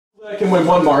I can win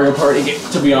one Mario Party game,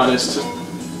 to be honest.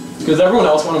 Because everyone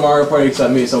else won a Mario Party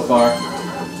except me so far.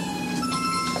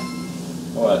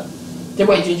 What?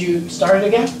 Wait, did you start it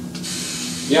again?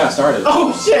 Yeah, I started.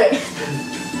 Oh shit!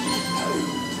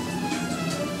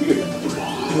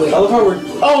 Wait. I love how we're...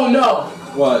 Oh no!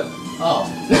 What? Oh.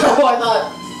 No,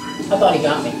 I thought he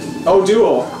got me. Oh,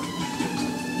 duel.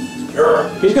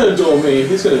 He's gonna duel me.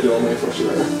 He's gonna duel me for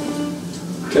sure.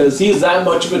 Because he's that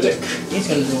much of a dick. He's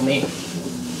gonna duel me.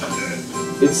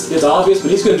 It's obvious, but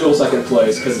he's gonna duel second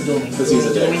place because he's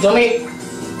a dick. Duel me.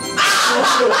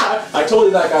 I told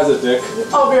you that guy's a dick.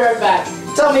 I'll be right back.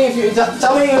 Tell me if you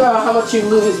tell me how much you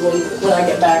lose when I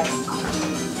get back.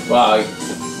 Wow.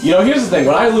 You know, here's the thing.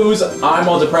 When I lose, I'm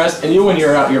all depressed, and you win,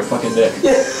 you're out. You're a fucking dick.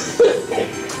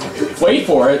 Wait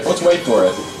for it. Let's wait for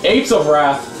it. Apes of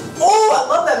Wrath. Oh, I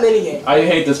love that minigame. I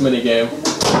hate this minigame.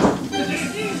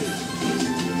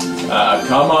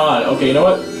 Come on. Okay, you know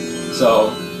what?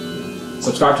 So,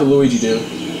 subscribe to Luigi Do.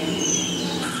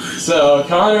 So,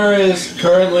 Connor is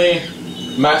currently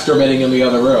masturbating in the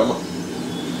other room.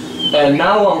 And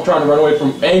now I'm trying to run away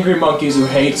from angry monkeys who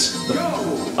hate the...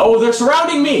 Oh, they're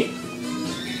surrounding me!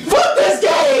 Fuck this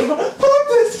game! Fuck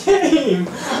this game!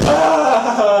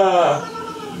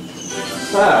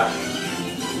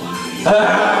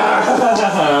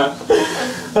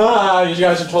 You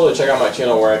guys should totally check out my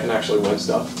channel where I can actually win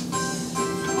stuff.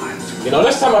 You know,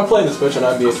 next time I'm playing this Switch on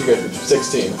NBA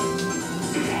 2K16.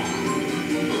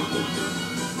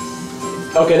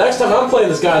 Okay, next time I'm playing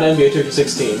this guy on NBA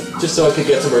 2K16, just so I could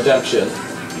get some redemption.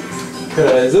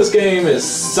 Because this game is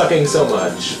sucking so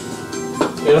much.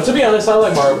 You know, to be honest, I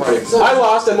like Mario Party. I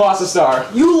lost and lost a star.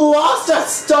 You lost a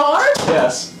star?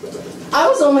 Yes. I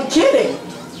was only kidding.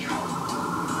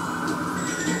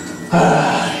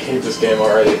 I hate this game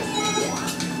already.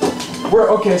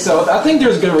 Okay, so I think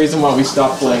there's a good reason why we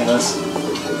stopped playing this.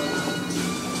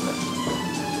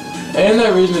 And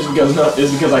that reason is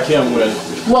because I can't win.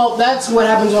 Well, that's what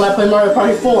happens when I play Mario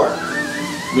Party 4.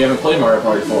 We haven't played Mario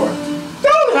Party 4.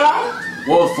 Don't have!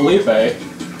 Well, with Felipe,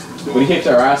 but he kicked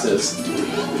our asses.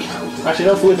 Actually,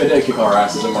 no, Felipe did kick our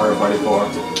asses in Mario Party 4.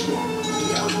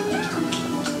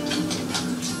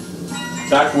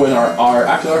 Back when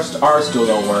our still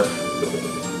don't work.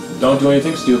 Don't do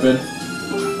anything stupid.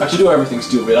 Actually, do everything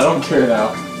stupid. I don't care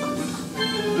now.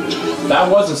 That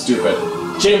wasn't stupid.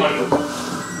 Shame on you.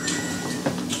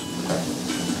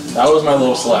 That was my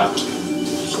little slap.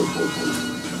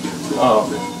 Oh.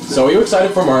 So are you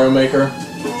excited for Mario Maker?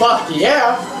 Fuck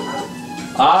yeah!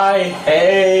 I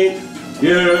hate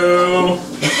you!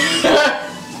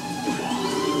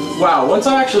 Wow, once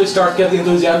I actually start getting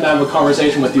enthusiasm to have a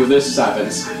conversation with you, this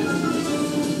happens.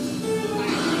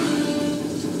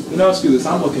 You know, screw this.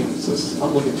 I'm looking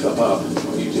stuff up on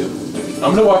YouTube.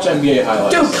 I'm gonna watch NBA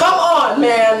highlights. Dude, come on,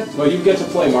 man! Well, you get to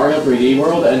play Mario 3D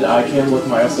World, and I can look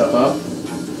my stuff up.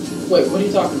 Wait, what are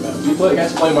you talking about? You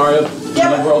guys play Mario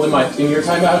 3D World in your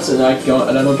timeouts, and I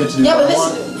don't get to do yeah, what but I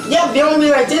want? Yeah, the only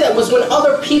reason I did that was when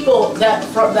other people that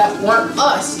weren't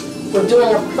us were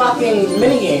doing a fucking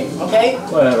minigame, okay?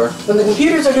 Whatever. When the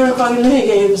computers are doing fucking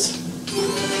minigames,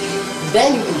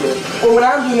 then you can do it. Or when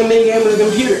I'm doing a minigame with a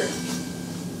computer.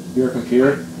 You're a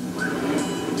computer?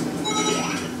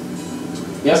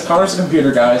 Yes, Connor's a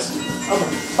computer, guys. I'm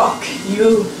gonna fuck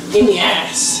you in the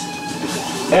ass.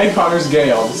 And Connor's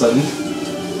gay all of a sudden.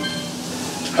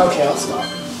 Okay, I'll stop.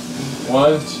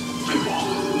 1,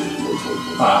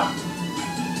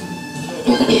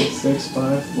 2, 6,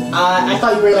 5, 4. I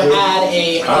thought you were gonna add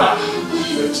a.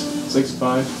 Shit. 6,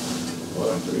 5,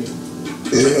 4,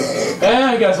 3.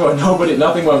 And guess what?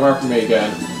 Nothing went wrong for me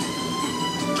again.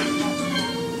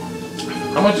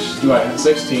 How much do I have?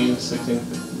 16, 16.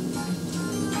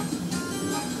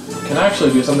 Can I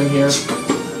actually do something here?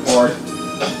 Or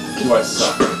do I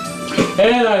suck?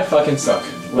 And I fucking suck.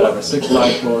 Whatever. 6,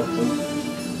 5, 4. 2.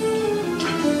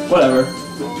 Whatever.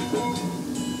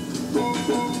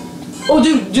 Oh,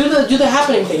 dude, do the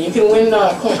happening thing. You can win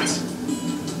coins.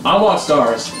 I want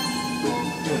stars.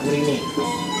 What do you mean?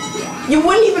 You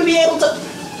wouldn't even be able to.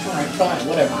 Alright, fine,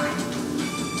 whatever.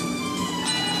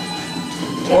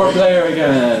 Or player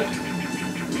again.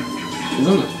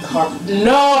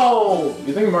 No!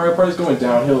 You think Mario Party's going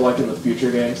downhill like in the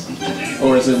future games?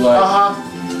 Or is it like...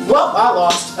 Well, I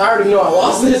lost. I already know I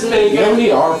lost this minigame. You don't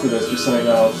need R for this, just so you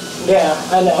know. Yeah,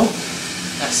 I know.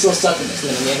 I still suck at this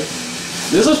minigame.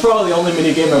 This is probably the only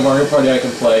minigame in Mario Party I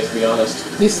can play, to be honest.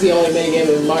 This is the only minigame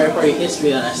in Mario Party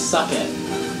history that I suck at.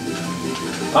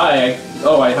 I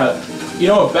had... You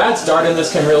know, a bad start in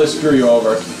this can really screw you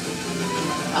over.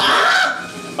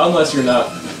 Unless you're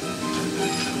not.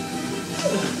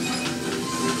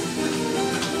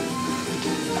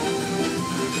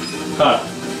 Huh.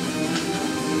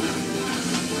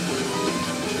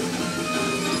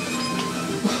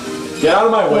 Get out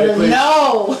of my way, please.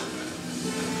 No!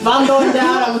 If I'm going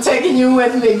down, I'm taking you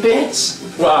with me, bitch.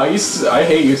 Wow, I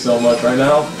hate you so much right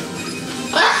now.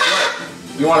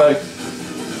 You wanna...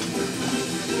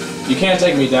 You can't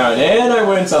take me down, and I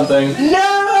win something.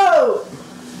 No!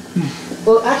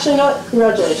 Well, actually, no.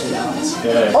 Congratulations, Alex.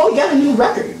 Yeah. Oh, you got a new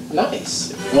record.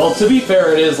 Nice. Well, to be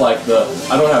fair, it is like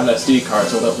I don't have an SD card,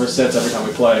 so that resets every time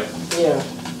we play. Yeah.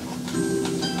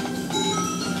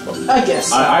 I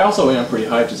guess. I also am pretty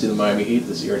hyped to see the Miami Heat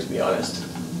this year, to be honest.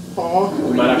 Aw.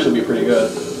 We might actually be pretty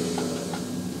good.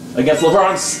 Against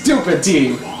LeBron's stupid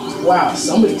team! Wow,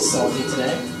 somebody's salty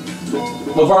today.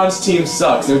 LeBron's team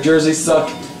sucks, their jerseys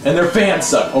suck, and their fans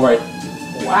suck. Alright.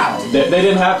 Wow. They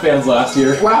didn't have fans last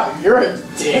year. Wow, you're a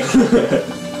dick.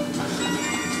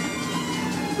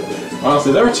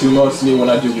 Honestly, there are two modes to me when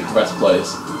I do get the best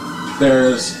plays.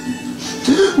 There's...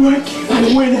 Why can't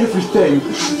I win everything?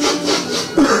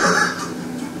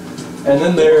 And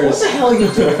then there's... What the hell are you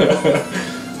doing?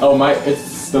 Oh,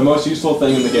 it's the most useful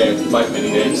thing in the game, like mini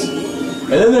games.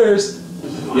 And then there's...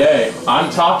 Yay, I'm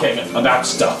talking about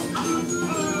stuff.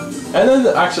 And then,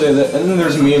 actually,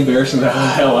 there's me embarrassing the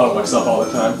hell out of myself all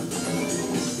the time.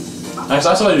 Actually,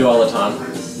 that's what I do all the time.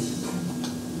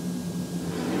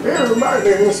 Yeah, my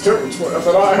name is Tim Swift,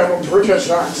 and I have a British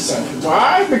accent.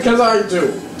 Why? Because I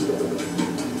do.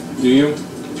 Do you?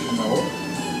 No.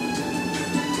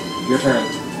 Your turn.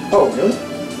 Oh, really?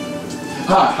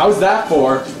 Ha, how's that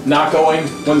for not going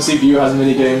when the CPU has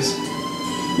mini games?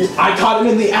 I caught him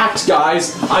in the act,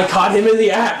 guys! I caught him in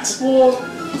the act! Well,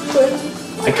 but...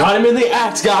 I caught him in the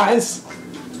act, guys!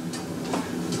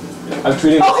 I'm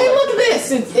treating Oh, hey, look at this!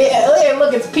 Hey,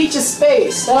 look, it's Peach's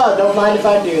space. Oh, don't mind if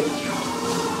I do.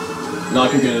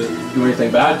 Not like you're gonna do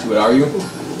anything bad to it, are you?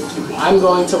 I'm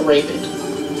going to rape it.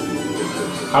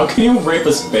 How can you rape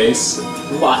a space?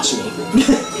 Watch me.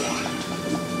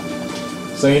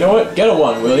 So you know what? Get a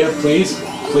 1, will you? Please?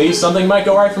 Please, something might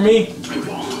go right for me?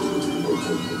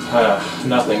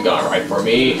 Nothing gone right for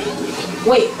me.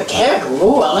 Wait, a kangaroo?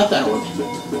 Ooh, I like that one.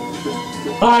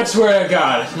 I swear to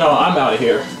God. No, I'm out of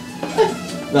here.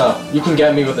 No, you can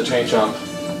get me with a chain chomp.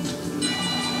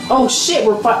 Oh shit,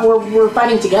 we're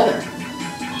fighting together.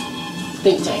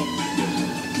 Think tank.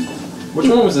 Which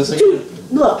one was this again? Dude,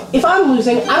 look, if I'm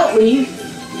losing, I don't leave.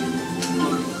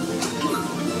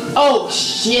 Oh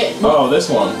shit. Oh, this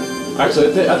one.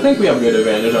 Actually, I think we have a good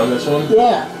advantage on this one.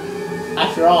 Yeah.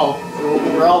 After all,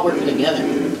 we're all working together.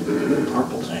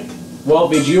 Purple tank. Well,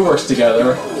 BG works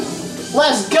together.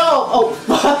 Let's go! Oh,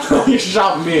 fuck! You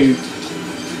shot me.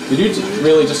 Did you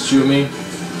really just shoot me?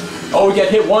 Oh, we get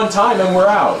hit one time and we're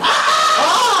out.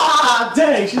 Ah!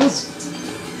 Dang, she was...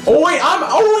 Oh wait, I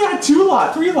only had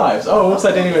 3 lives. Oh, whoops,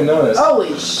 I didn't even notice.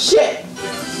 Holy shit!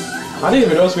 I didn't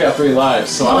even notice we had 3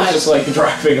 lives, so I was just like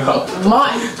driving up.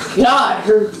 My god,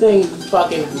 her thing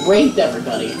fucking raped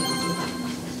everybody.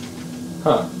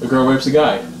 Huh, the girl rapes a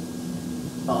guy.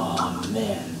 Oh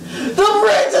man. The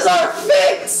bridges are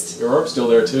fixed! Your orb's still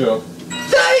there too.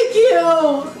 Thank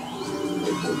you!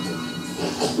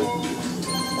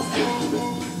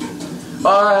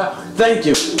 Thank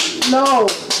you. No!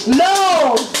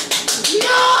 No!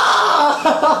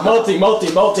 No! Multi. No,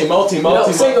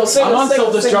 single. I'm on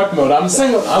self-destruct mode. I'm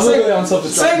literally on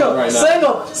self-destruct mode right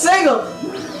now. Single!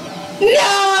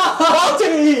 No!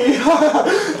 Multi!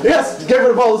 Yes! Get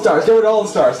rid of all the stars. Get rid of all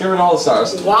the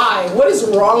stars. Why? What is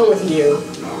wrong with you?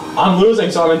 I'm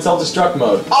losing, so I'm in self-destruct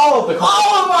mode. All of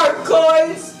our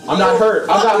coins! I'm not hurt.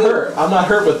 I'm not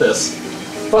hurt with this.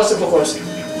 Plus, of course.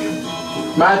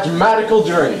 Magical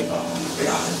journey. Oh,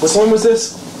 God. Which one was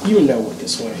this? You know what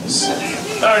this one is.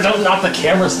 Not the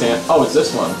camera stand. Oh, it's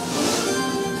this one.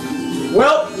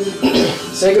 Well,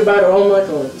 say goodbye to all my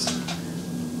coins.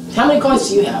 How many coins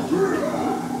do you have?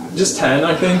 Just 10,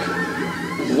 I think.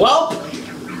 Well,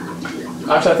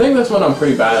 actually, I think this one I'm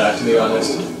pretty bad at, to be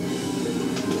honest.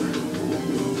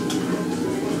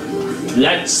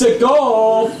 Let's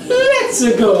go! Let's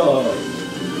go!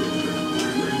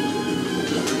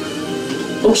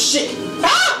 Oh shit!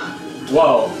 Ah!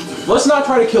 Whoa. Let's not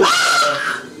try to kill each other.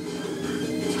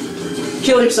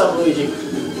 Kill yourself, Luigi.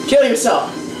 Kill yourself.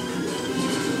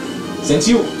 Since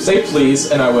you say please,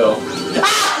 and I will.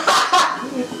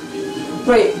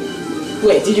 Wait,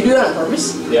 did you do that on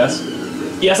purpose? Yes.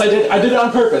 Yes, I did. I did it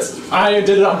on purpose. I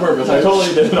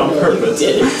totally did it on purpose. You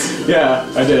did it. Yeah,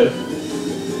 I did.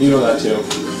 You know that too.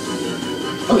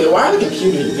 Okay, why are the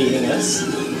computers beating us?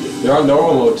 They're on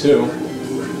normal mode too.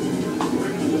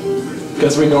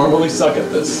 Because we normally suck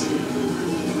at this.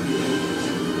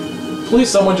 Please,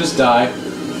 someone just die.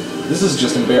 This is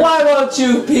just embarrassing. Why won't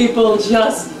you people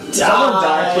just die? Someone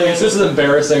die, please. This is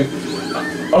embarrassing.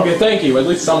 Okay, thank you. At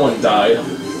least someone died.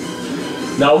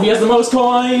 No, he has the most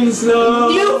coins. No.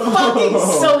 You fucking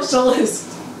socialist.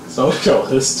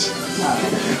 Socialist.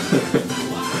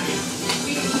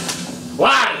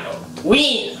 Why?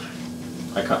 Ween.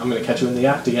 I'm gonna catch you in the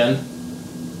act again.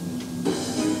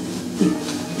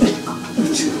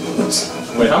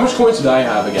 Wait, how much coins did I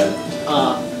have again?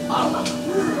 I don't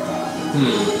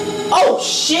know. Oh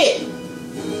shit!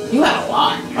 You had a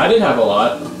lot. I didn't have a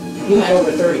lot. You had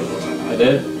over 30. I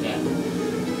did? Yeah.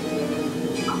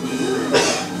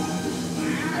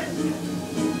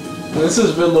 And this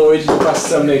has been Luigi's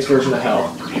Quest 7/8 version of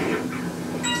hell.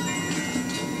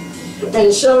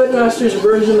 And Shuppet Master's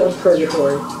version of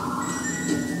Purgatory.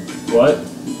 What?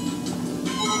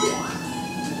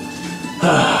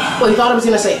 Well, you thought I was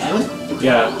gonna say heaven?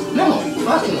 Yeah. No,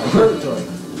 fucking Purgatory.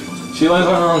 She lands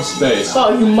on her own space.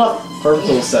 Oh, you mother. Perfect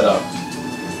little setup.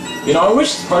 You know, I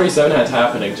wish Party 7 had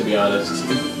happening, to be honest.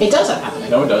 It does have happening.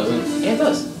 No, it doesn't. Yeah, it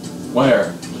does.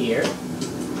 Where? Here.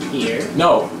 Here.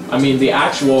 No, I mean the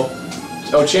actual...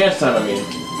 Oh, chance time, I mean.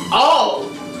 Oh!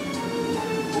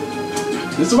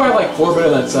 This is why I like 4 better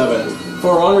than 7.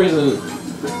 For one reason,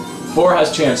 4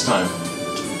 has chance time.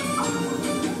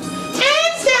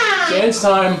 Chance time! Chance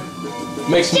time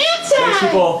makes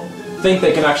people think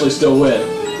they can actually still win.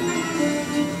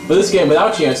 But this game,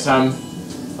 without chance time,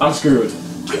 I'm screwed.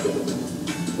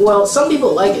 Well, some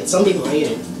people like it, some people hate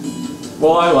it.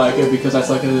 Well, I like it because I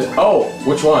suck at it. Oh,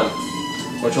 which one?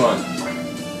 Which one?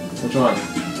 Which one?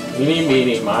 Eeny,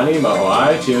 meeny, miny, mo,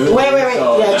 I choose. Wait.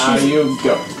 So Yeah, now choose. you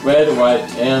go. Red, white,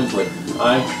 and blue.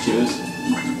 I choose.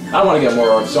 I want to get more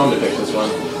orbs, so I'm going to pick this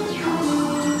one.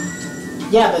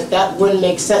 Yeah, but that wouldn't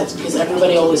make sense because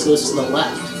everybody always goes to the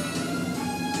left.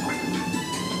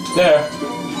 There.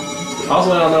 I also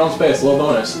land on my own space, a little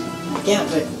bonus. Yeah,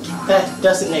 but that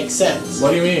doesn't make sense.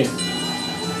 What do you mean?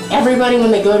 Everybody,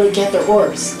 when they go to get their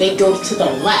orbs, they go to the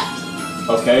left.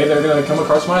 Okay, they're going to come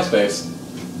across my space.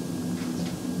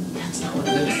 That's not what I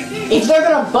mean. If they're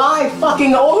gonna buy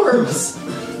fucking orbs!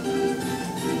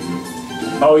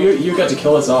 Oh, you got to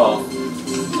kill us all.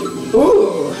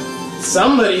 Ooh,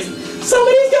 somebody's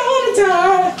going to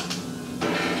die!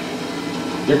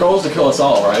 Your goal is to kill us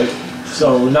all, right?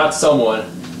 So, not someone.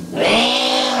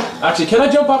 Actually, can I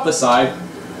jump off the side?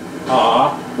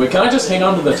 Aw. Wait, can I just hang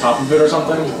on to the top of it or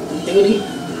something? Dude.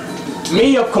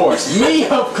 Me, of course! Me,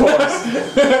 of course!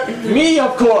 Me,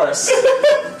 of course!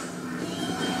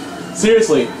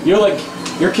 Seriously,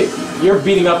 you're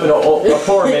beating up a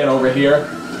poor man over here.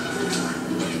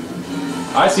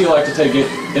 I see you like to take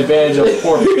advantage of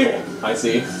poor people. I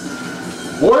see.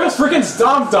 Wario's freaking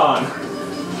stomped on!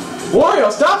 Wario,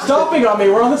 stop stomping on me!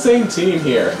 We're on the same team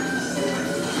here.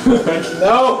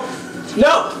 No!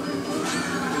 No!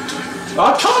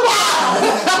 Oh, come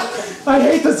on! I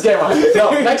hate this game.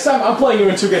 No, next time I'm playing you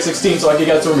in 2K16 so I can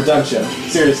get some redemption.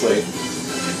 Seriously.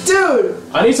 Dude!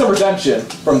 I need some redemption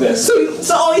from this.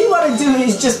 So all you want to do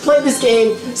is just play this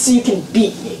game so you can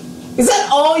beat me. Is that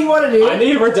all you want to do? I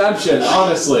need redemption,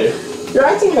 honestly. You're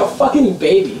acting like a fucking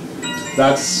baby.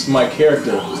 That's my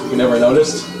character. You never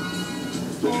noticed?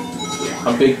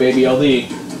 I'm Big Baby LD.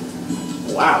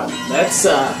 Wow, that's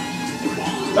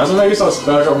That's what makes me so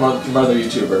special from other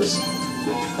YouTubers.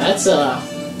 That's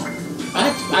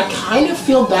I kind of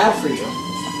feel bad for you.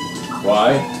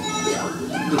 Why?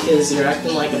 Because you're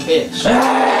acting like a bitch.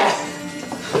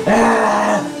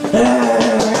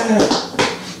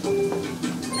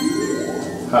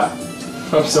 Ha.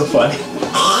 I'm so funny.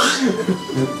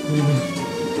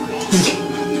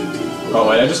 Oh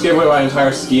wait, I just gave away my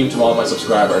entire scheme to all of my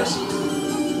subscribers.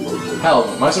 Hell,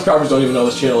 my subscribers don't even know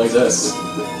this channel exists.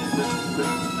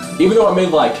 Even though I made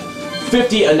like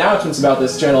 50 announcements about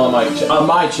this channel on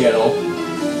my channel.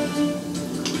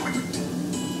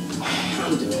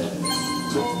 I'm doing it.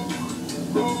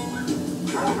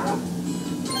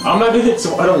 I'm not in it,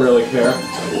 so I don't really care.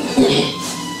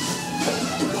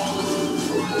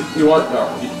 You want?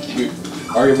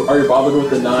 Are you bothered with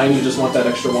the 9? You just want that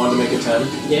extra 1 to make it 10?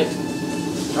 Yep.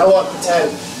 I want 10.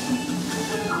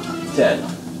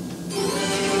 10.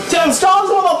 10 stars,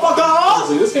 motherfucker!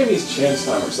 Honestly, this game needs chance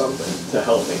time or something to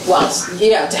help me. Well,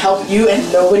 yeah, to help you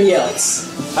and nobody else.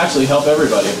 Actually, help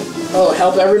everybody. Oh,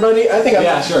 help everybody? I think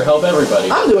Yeah, sure, help everybody.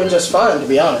 I'm doing just fine, to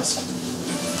be honest.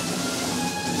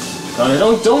 Connor,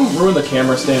 don't ruin the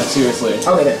camera stand, seriously.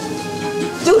 Okay, there.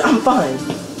 Dude, I'm fine.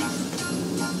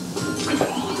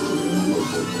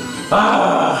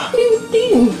 Ah!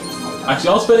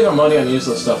 Actually, I'm spending our money on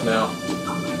useless stuff now.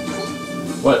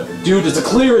 What? Dude, it's a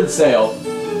clearance sale!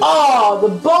 Oh, the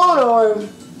bone orb!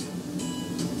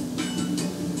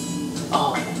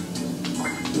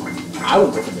 I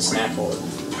would go for the snack board.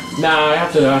 Nah, I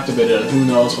have to activate it, and who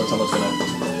knows when someone's gonna...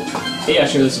 Hey,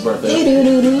 actually, this is birthday.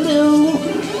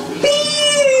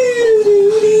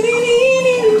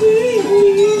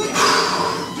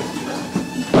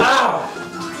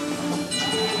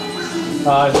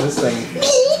 This thing.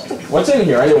 What's in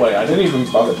here anyway? I didn't even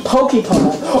bother.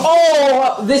 Pokepon.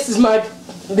 Oh, this is my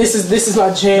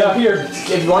jam. Yeah, here.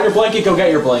 If you want your blanket, go get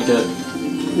your blanket.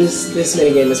 This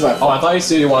minigame is my. Oh, I thought you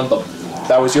said you wanted the.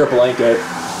 That was your blanket.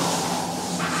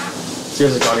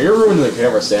 Seriously, Connor, you're ruining the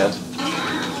camera stand.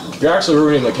 You're actually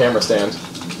ruining the camera stand.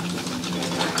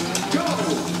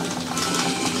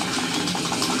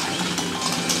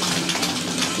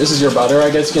 This is your butter, I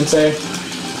guess you can say.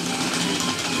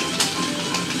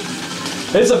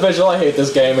 It's official, I hate this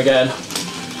game again.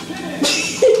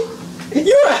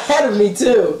 You were ahead of me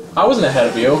too. I wasn't ahead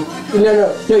of you.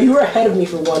 No, you were ahead of me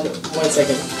for one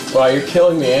second. Wow, you're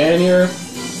killing me and you're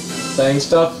saying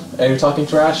stuff and you're talking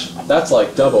trash? That's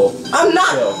like double. I'm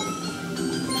not! Kill.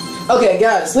 Okay,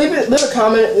 guys, leave a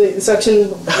comment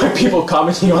section. People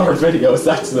commenting on our videos,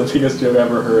 that's the biggest joke I've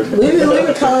ever heard. Leave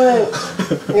a comment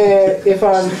if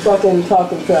I'm fucking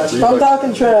talking trash. If I'm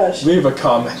talking trash, leave a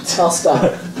comment. I'll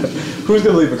stop. Who's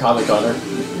gonna leave a comment, Connor?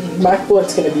 My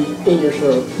foot's gonna be in your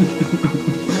throat.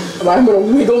 I'm gonna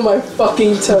wiggle my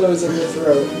fucking toes in your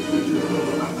throat.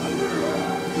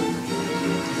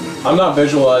 I'm not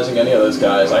visualizing any of those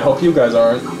guys. I hope you guys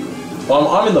aren't. Well,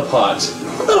 I'm in the pot.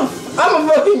 I'm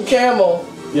a fucking camel.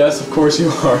 Yes, of course you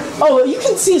are. Oh, you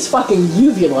can see his fucking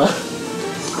uvula.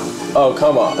 Oh,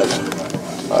 come on.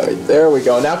 Alright, there we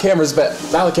go. Now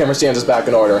the camera stand is back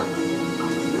in order.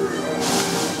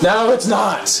 No, it's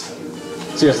not!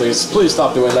 Seriously, please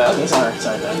stop doing that. Okay,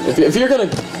 sorry, man. If you're gonna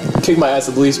kick my ass,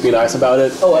 at least be nice about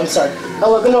it. Oh, I'm sorry.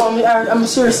 Oh, no, I'm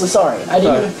seriously sorry. I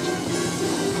didn't.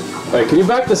 Wait, can you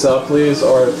back this up, please?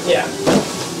 Or yeah.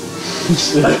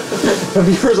 the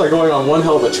viewers are going on one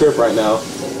hell of a trip right now.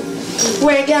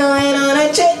 We're going on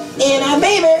a trip in our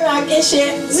baby rocket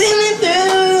ship, zooming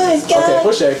through the sky. Okay,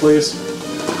 push A, please.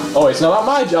 Oh, it's not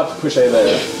my job to push A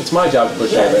there. It's my job to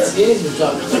push A there. It is your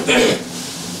job.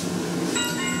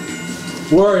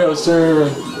 Wario's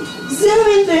turn.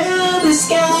 Zooming through the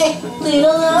sky,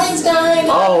 little lights dying.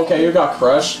 Oh, okay, you got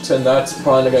crushed, and that's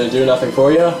probably not gonna do nothing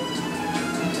for you.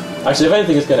 Actually, if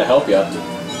anything, it's gonna help you.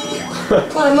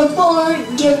 Climb aboard,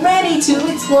 get ready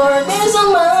to explore. There's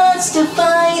so much to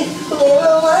find.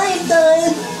 Little lights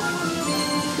dying.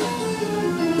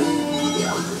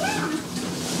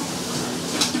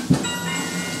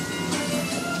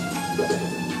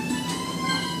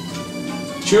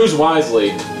 Choose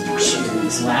wisely.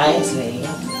 Choose wisely.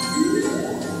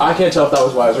 I can't tell if that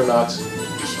was wise or not.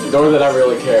 Nor that I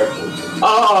really care.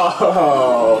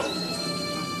 Oh!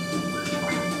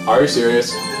 Are you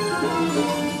serious?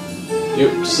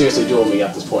 You seriously duel me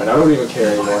at this point. I don't even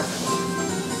care anymore.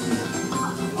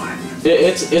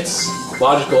 It's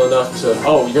logical enough to...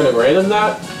 Oh, you're gonna random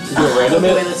that? You're gonna random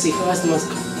it? Wait, let's see. Who has the most...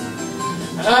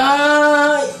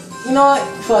 you know what?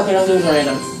 Fuck it, I'm doing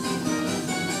random.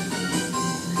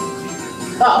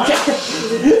 Oh, okay.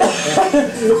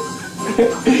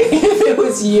 If it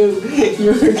was you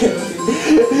were gonna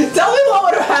be... Tell me what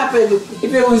would have happened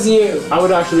if it was you. I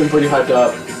would actually been pretty hyped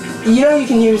up. You know you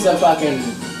can use the fucking...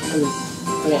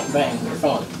 Bang, your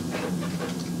phone.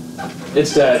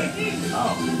 It's dead.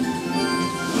 Oh.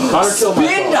 Connor killed my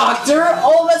Spin phone. Doctor?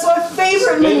 Oh, that's my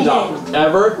favorite Spin minigame. Doctor.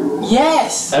 Ever?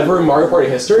 Yes. Ever in Mario Party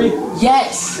history?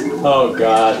 Yes. Oh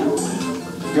god.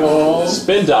 Go.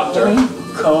 Spin Doctor.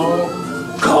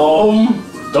 Comb.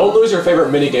 Don't lose your favorite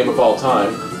minigame of all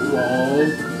time.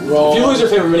 Roll. If you lose your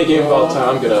favorite minigame of all time,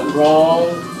 I'm gonna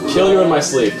kill you in my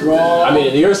sleep. I mean,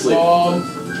 in your sleep.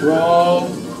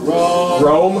 Rome?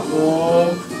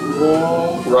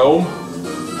 Rome?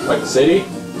 Like the city?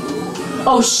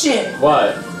 Oh shit!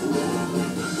 What?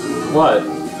 What?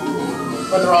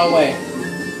 Went the wrong way.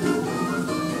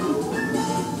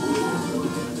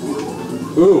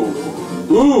 Ooh.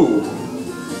 Ooh!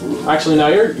 Actually, now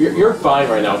you're fine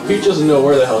right now. Peach doesn't know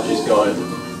where the hell she's going.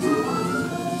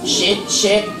 Shit.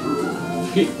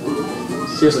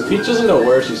 Seriously, Peach doesn't know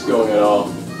where she's going at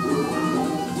all.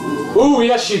 Ooh,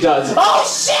 yes she does. Oh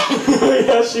shit!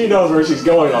 Yes, she knows where she's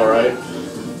going, alright.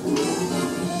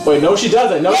 Wait, no she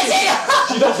doesn't. No,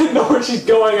 she doesn't know where she's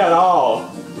going at all.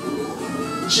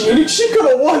 She could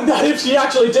have won that if she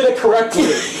actually did it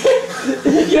correctly.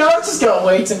 You know, I'm just gonna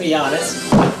wait, to be honest.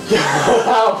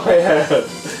 Oh man.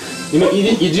 You know,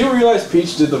 you do realize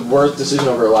Peach did the worst decision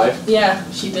of her life? Yeah,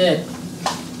 she did.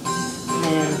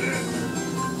 Man.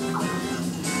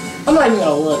 I'm not even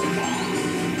gonna look.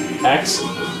 X?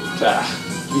 Ah,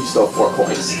 you stole 4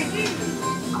 points.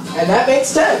 And that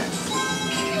makes 10.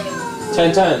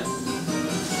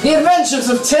 10-10. The Adventures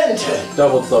of Tintin.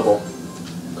 Double.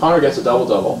 Connor gets a double.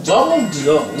 Double,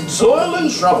 toil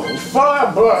and trouble,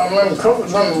 fire burn and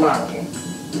covers on the mountain.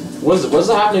 What's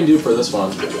the happening dude for this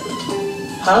one?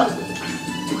 Huh?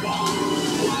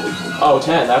 Oh,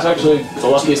 10. That's actually the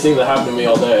luckiest thing that happened to me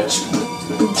all day.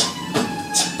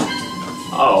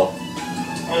 Oh.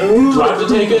 Do I have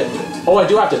to take it? Oh, I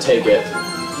do have to take it.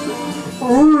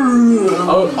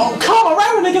 Oh, come on!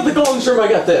 Right when I get the golden shrimp, I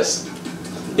get this.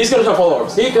 He's gonna shuffle the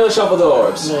orbs. He's gonna shuffle the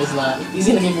orbs. No, he's not. He's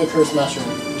gonna give you a cursed mushroom.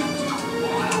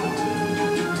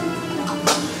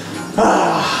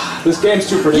 This game's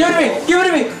too predictable. Give it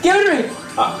to me!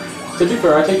 To be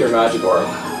fair, I take your magic orb.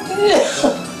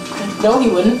 No, he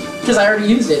wouldn't, because I already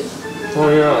used it. Oh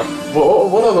yeah.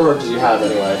 What other orb did you have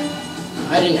anyway?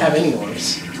 I didn't have any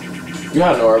orbs. You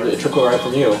had an orb. It trickled right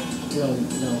from you. No.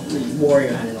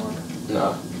 Wario had an orb.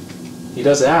 No. He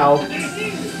does now.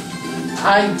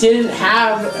 I didn't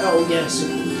have. Oh yes.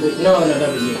 Wait, no, that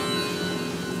was you.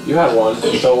 You had one.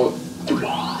 So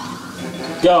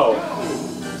go.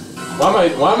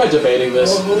 Why am I debating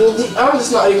this? I'm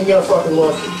just not even gonna fucking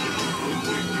look.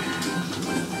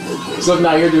 So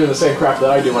now you're doing the same crap that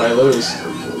I do when I lose.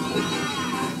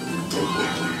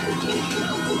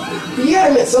 But you gotta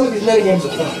admit, some of these minigames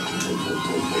are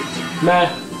fun. Meh.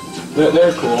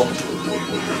 They're cool.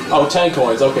 Oh, 10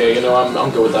 coins. Okay, you know, I'm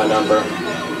good with that number.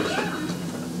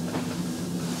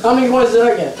 How many coins did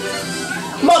I get?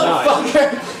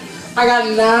 Motherfucker! 9. I got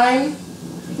 9.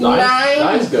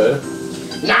 9. 9's good.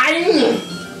 9!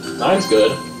 9's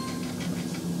good.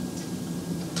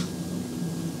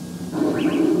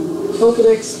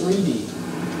 Pokedex 3D.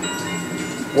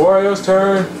 Wario's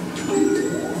turn.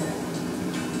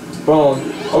 Bone.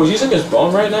 Oh, he's using his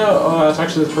bone right now? Oh, that's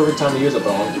actually the perfect time to use a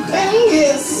bone.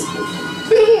 Bingus!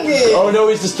 Oh no,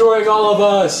 he's destroying all of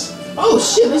us! Oh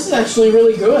shit, this is actually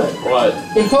really good. What?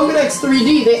 In Pokedex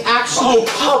 3D, they actually... Oh,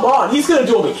 come on! He's gonna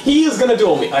duel me! He is gonna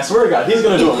duel me! I swear to God, he's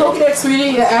gonna duel me! In Pokedex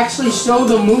 3D, they actually show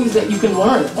the moves that you can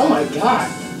learn. Oh my god.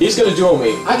 He's gonna duel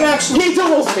me. I can actually... He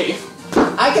duels me!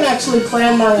 I can actually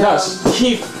plan my... Yes,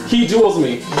 he duels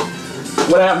me.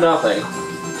 When I have nothing.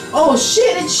 Oh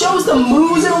shit, it shows the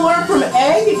moves it'll learn from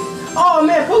Egg? Oh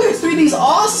man, Pokedex 3D is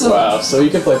awesome! Wow, so you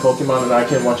can play Pokemon and I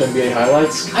can watch NBA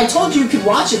highlights? I told you could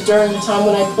watch it during the time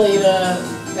when I played,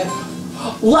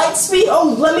 Lightspeed?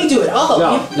 Oh, let me do it. I'll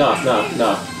help you. No.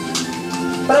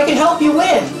 But I can help you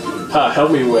win.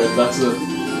 Help me win. That's a...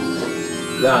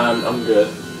 Nah, I'm good.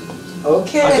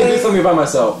 Okay. I can do something by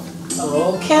myself.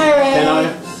 Okay. Can I?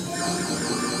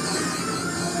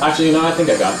 Actually, you know, I think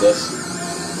I got this.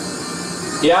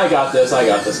 Yeah, I got this,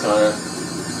 Connor.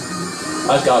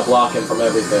 I just gotta block him from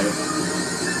everything.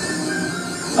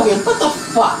 Okay, what the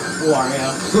fuck,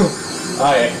 Wario?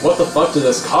 Alright, what the fuck to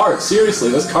this card? Seriously,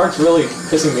 this card's really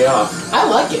pissing me off. I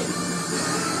like it.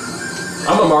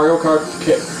 I'm a Mario Kart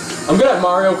kid. I'm good at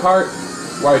Mario Kart,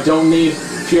 where I don't need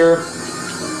pure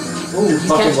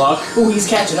fucking luck. Ooh, he's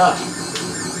catching up.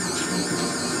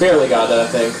 Barely got that, I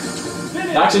think.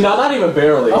 Actually, no, not even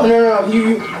barely. Oh, no,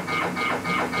 you...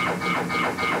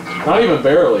 Not even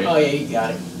barely. Oh, yeah, you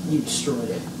got it. You destroyed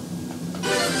it.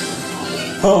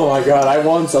 Oh my god, I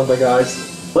won something, guys.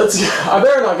 I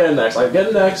better not get it next.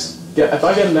 If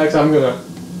I get it next, I'm gonna...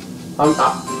 I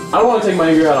don't want to take my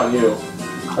anger out on you.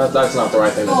 That's not the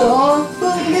right thing to do. Aww,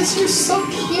 Bungus, you're so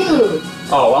cute.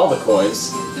 Oh, all the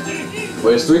coins.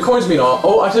 Wait, does 3 coins mean all?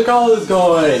 Oh, I took all of the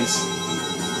coins.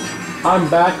 I'm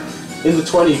back in the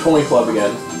 20 coin club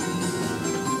again.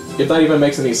 If that even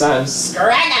makes any sense.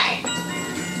 Scraggy!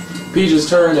 Peach's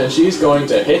turn, and she's going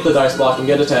to hit the dice block and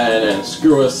get a 10 and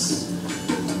screw us.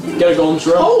 Get a golden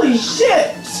shrimp. Holy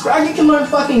shit! Scraggy can learn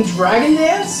fucking Dragon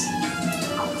Dance?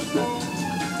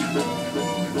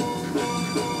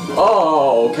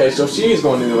 Oh, okay, so she's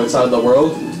going to the inside of the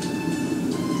world.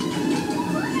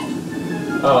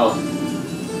 Oh.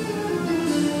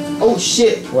 Oh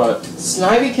shit. What?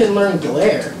 Snivy can learn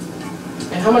Glare.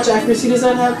 And how much accuracy does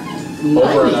that have? 90.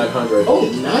 Over 900. Oh,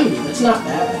 90. That's not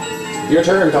bad. Your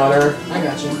turn, Connor. I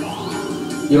got you.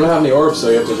 You don't have any orbs, so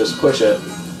you have to just push it.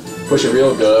 Push it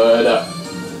real good.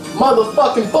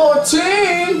 Motherfucking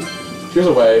 14! Here's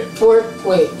a way.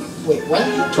 Wait,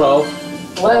 what? 12.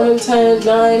 11, 10,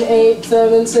 9, 8,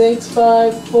 7, 6,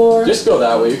 5, 4. Just go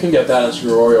that way. You can get that and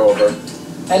screw Oreo over.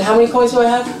 And how many coins do I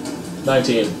have?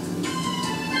 19.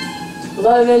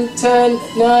 11, 10,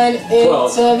 9, 8,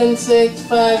 12. 7, 6,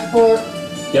 5, 4.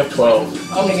 You have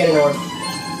 12. I'm gonna get an orb.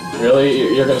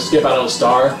 Really? You're gonna skip out on a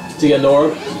star to get an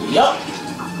orb? Yup.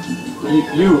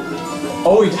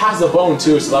 Oh, he has the bone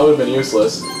too, so that would have been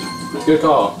useless. Good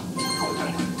call.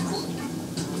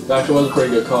 That actually was a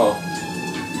pretty good call.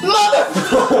 Mother!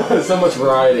 So much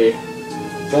variety.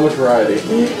 So much variety.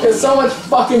 There's so much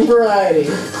fucking variety.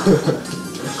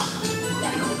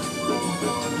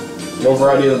 No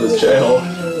variety on this channel.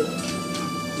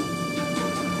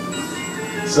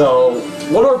 So,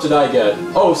 what orb did I get?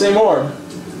 Oh, same orb.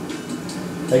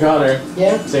 Hey Connor.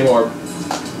 Yeah? Same orb.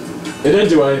 It didn't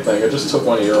do anything, it just took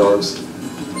one of your orbs.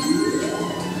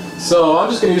 So, I'm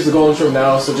just gonna use the golden shrimp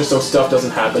now, so just so stuff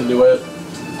doesn't happen to it.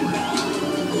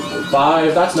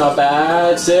 5, that's not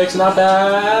bad. 6, not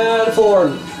bad. 4,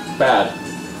 bad.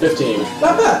 15.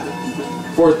 Not bad.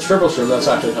 For triple shrimp, that's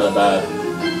actually kind of bad.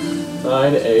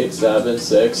 9, 8, 7,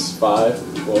 6, 5,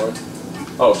 4.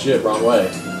 Oh shit, wrong way.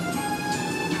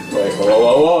 Wait, whoa,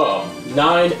 whoa, whoa, whoa.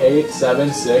 9, 8,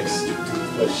 7, 6.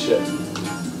 Oh shit.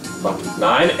 Fuck.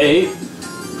 9, 8,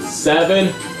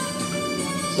 7,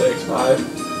 6, 5,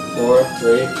 4,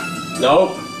 3.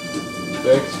 Nope.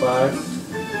 6, 5,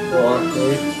 4,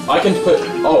 3. I can put.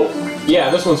 Oh, yeah,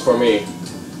 this one's for me.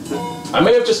 I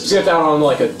may have just skipped out on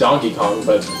like a Donkey Kong,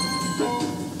 but.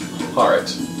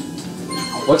 Alright.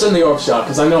 What's in the orb shop?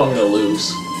 Because I know I'm gonna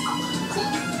lose.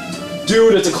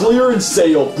 Dude, it's a clearance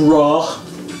sale, bruh.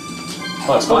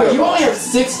 Oh, it's okay, you only have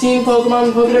 16 Pokemon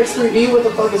in Pokedex 3D? What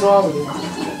the fuck is wrong with you?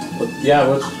 Yeah,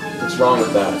 what's wrong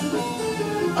with that?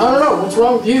 I don't know, what's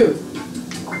wrong with you?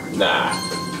 Nah.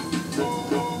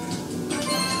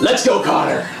 Let's go,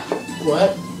 Connor!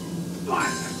 What?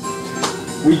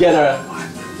 We get a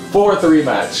 4-3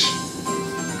 match.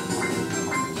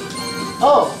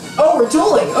 Oh, we're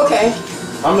dueling, okay.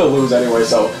 I'm gonna lose anyway,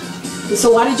 so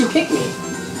why did you pick me?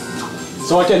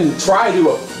 so I can try to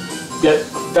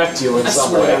affect you in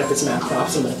some way. I swear to God, if it's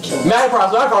Macross, I'm gonna kill him.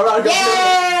 Macross,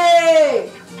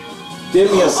 Yay!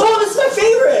 Give me a Oh, this is my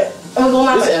favorite! Oh, well,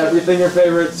 not Is my everything your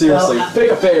favorite? Seriously, Well,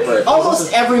 pick a favorite.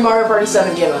 Almost every Mario Party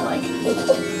 7 game I like.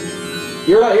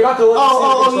 You're not gonna let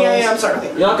me see the yeah, controls? I'm sorry. Okay.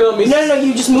 You're not gonna let me No,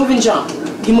 you just move and jump.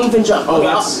 You move and jump. Oh, Okay,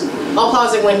 that's... I'll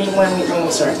pause it when we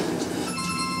start.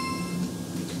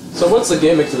 So what's the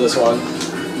gimmick to this one?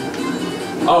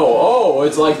 Oh,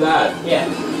 it's like that. Yeah.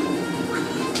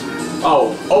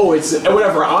 Oh, it's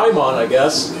whatever I'm on, I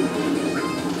guess.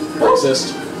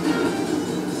 Racist.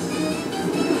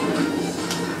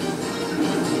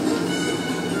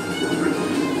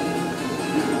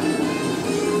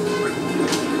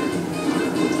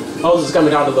 Oh, this is coming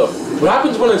down to the... What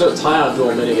happens when there's a tie on dual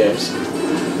minigames?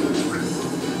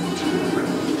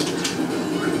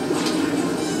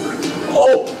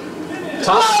 Oh!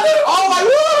 Tie! Oh, I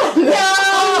won! No!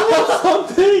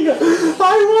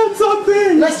 I won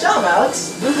something! Nice job,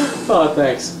 Alex. Oh,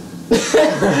 thanks.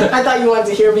 I thought you wanted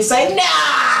to hear me say,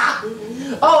 nah!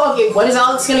 Oh, okay, what is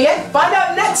Alex gonna get? Find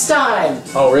out next time!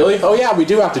 Oh, really? Oh, yeah, we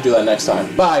do have to do that next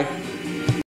time. Bye.